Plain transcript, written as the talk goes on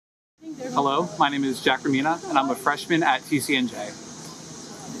Hello, my name is Jack Ramina, and I'm a freshman at TCNJ.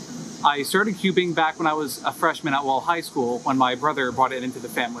 I started cubing back when I was a freshman at Wall High School when my brother brought it into the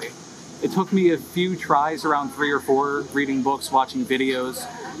family. It took me a few tries, around 3 or 4, reading books, watching videos,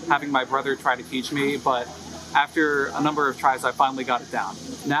 having my brother try to teach me, but after a number of tries, I finally got it down.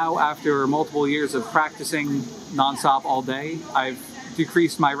 Now, after multiple years of practicing nonstop all day, I've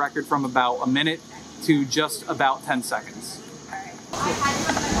decreased my record from about a minute to just about 10 seconds.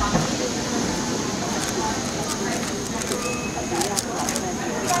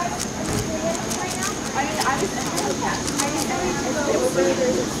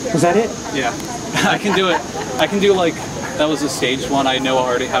 Was that it? Yeah, I can do it. I can do like, that was a staged one. I know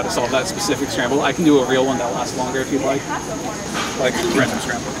already how to solve that specific scramble. I can do a real one that lasts longer if you'd like random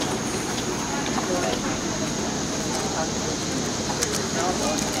scramble.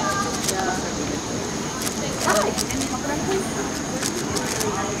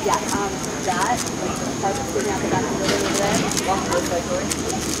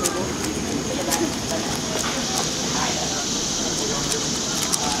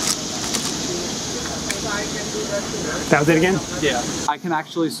 That was it again? Yeah. I can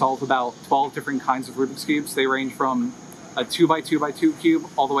actually solve about 12 different kinds of Rubik's Cubes. They range from a 2x2x2 cube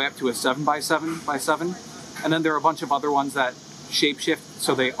all the way up to a 7x7x7. And then there are a bunch of other ones that shapeshift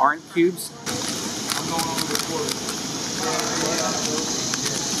so they aren't cubes. I'm going on the board.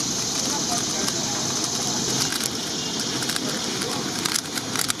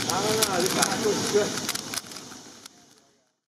 I don't know, this is good.